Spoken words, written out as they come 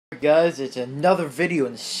Guys, it's another video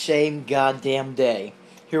in the same goddamn day.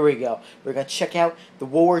 Here we go. We're going to check out the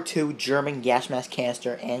World War II German gas mask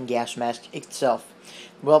canister and gas mask itself.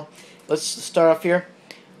 Well, let's start off here.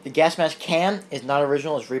 The gas mask can is not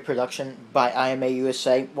original. It's reproduction by IMA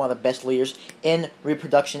USA, one of the best leaders in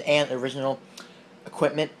reproduction and original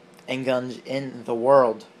equipment and guns in the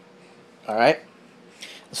world. Alright,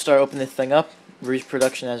 let's start opening this thing up.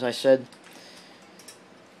 Reproduction, as I said.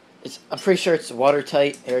 I'm pretty sure it's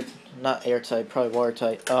watertight, not airtight, probably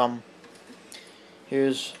watertight.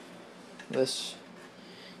 Here's this.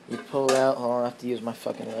 You pull it out. Hold on, I have to use my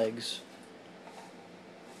fucking legs.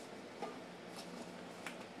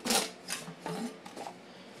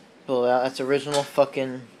 Pull it out. That's original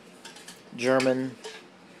fucking German.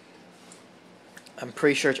 I'm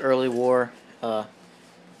pretty sure it's early war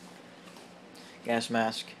gas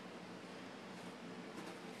mask.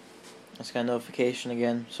 It's got a notification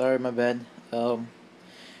again. Sorry, my bad.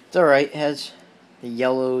 It's alright. It has the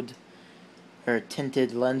yellowed or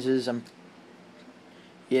tinted lenses.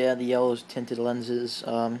 Yeah, the yellow's tinted lenses.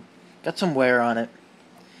 Got some wear on it.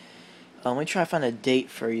 Let me try to find a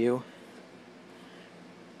date for you.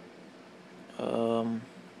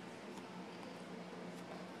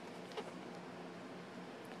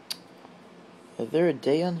 Is there a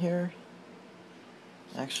date on here?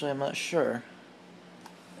 Actually, I'm not sure.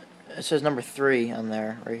 It says number 3 on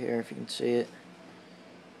there, right here, if you can see it.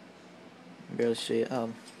 You can barely see it.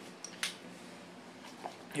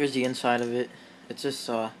 Here's the inside of it. It's just,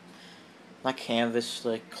 not canvas,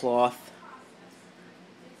 like cloth.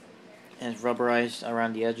 And it's rubberized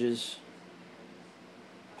around the edges.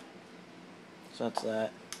 So that's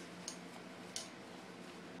that.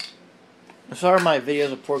 I'm sorry my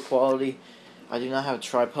videos are poor quality. I do not have a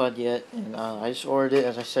tripod yet, and I just ordered it,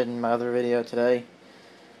 as I said in my other video today.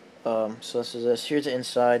 So this is this. Here's the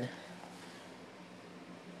inside.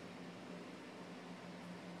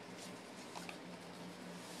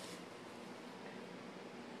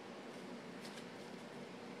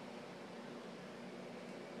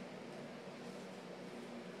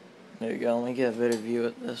 There you go. Let me get a better view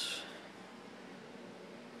at this.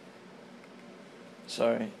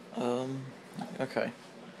 Sorry. Okay.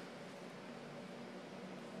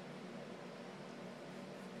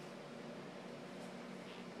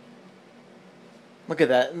 Look at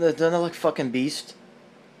that. Doesn't that look fucking beast?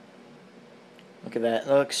 Look at that.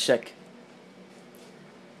 That looks sick.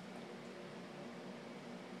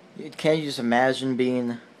 Can't you just imagine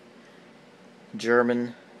being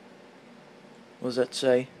German? What does that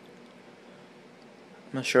say?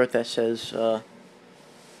 I'm not sure what that says. I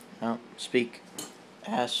don't speak.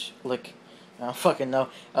 Ass. Lick. I don't fucking know.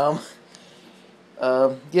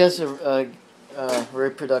 Yes,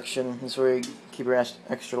 reproduction. This is where you keep your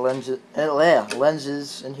extra lenses.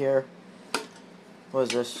 Lenses in here. What is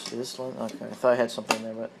this? Is this lens? Okay, I thought I had something in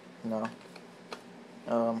there, but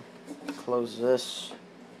no. Close this.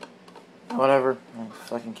 Whatever. I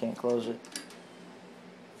fucking can't close it.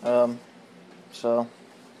 So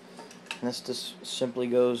this just simply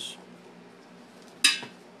goes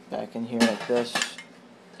back in here like this.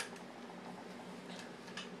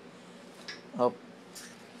 I'll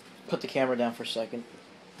put the camera down for a second.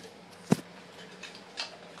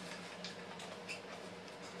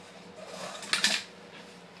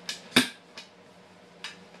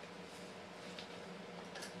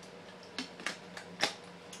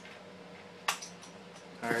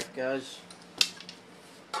 Alright guys,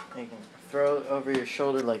 you can throw it over your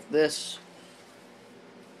shoulder like this,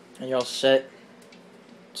 and you're all set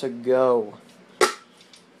to go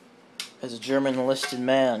as a German enlisted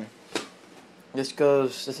man. This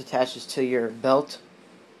attaches to your belt,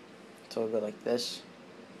 so it'll go like this.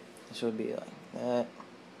 This would be like that.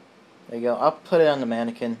 There you go. I'll put it on the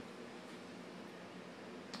mannequin.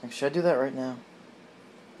 Should I do that right now?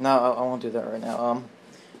 No, I won't do that right now.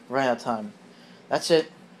 Ran out of time. That's it.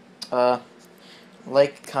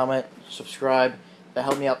 Like, comment, subscribe. That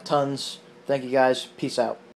helped me out tons. Thank you guys. Peace out.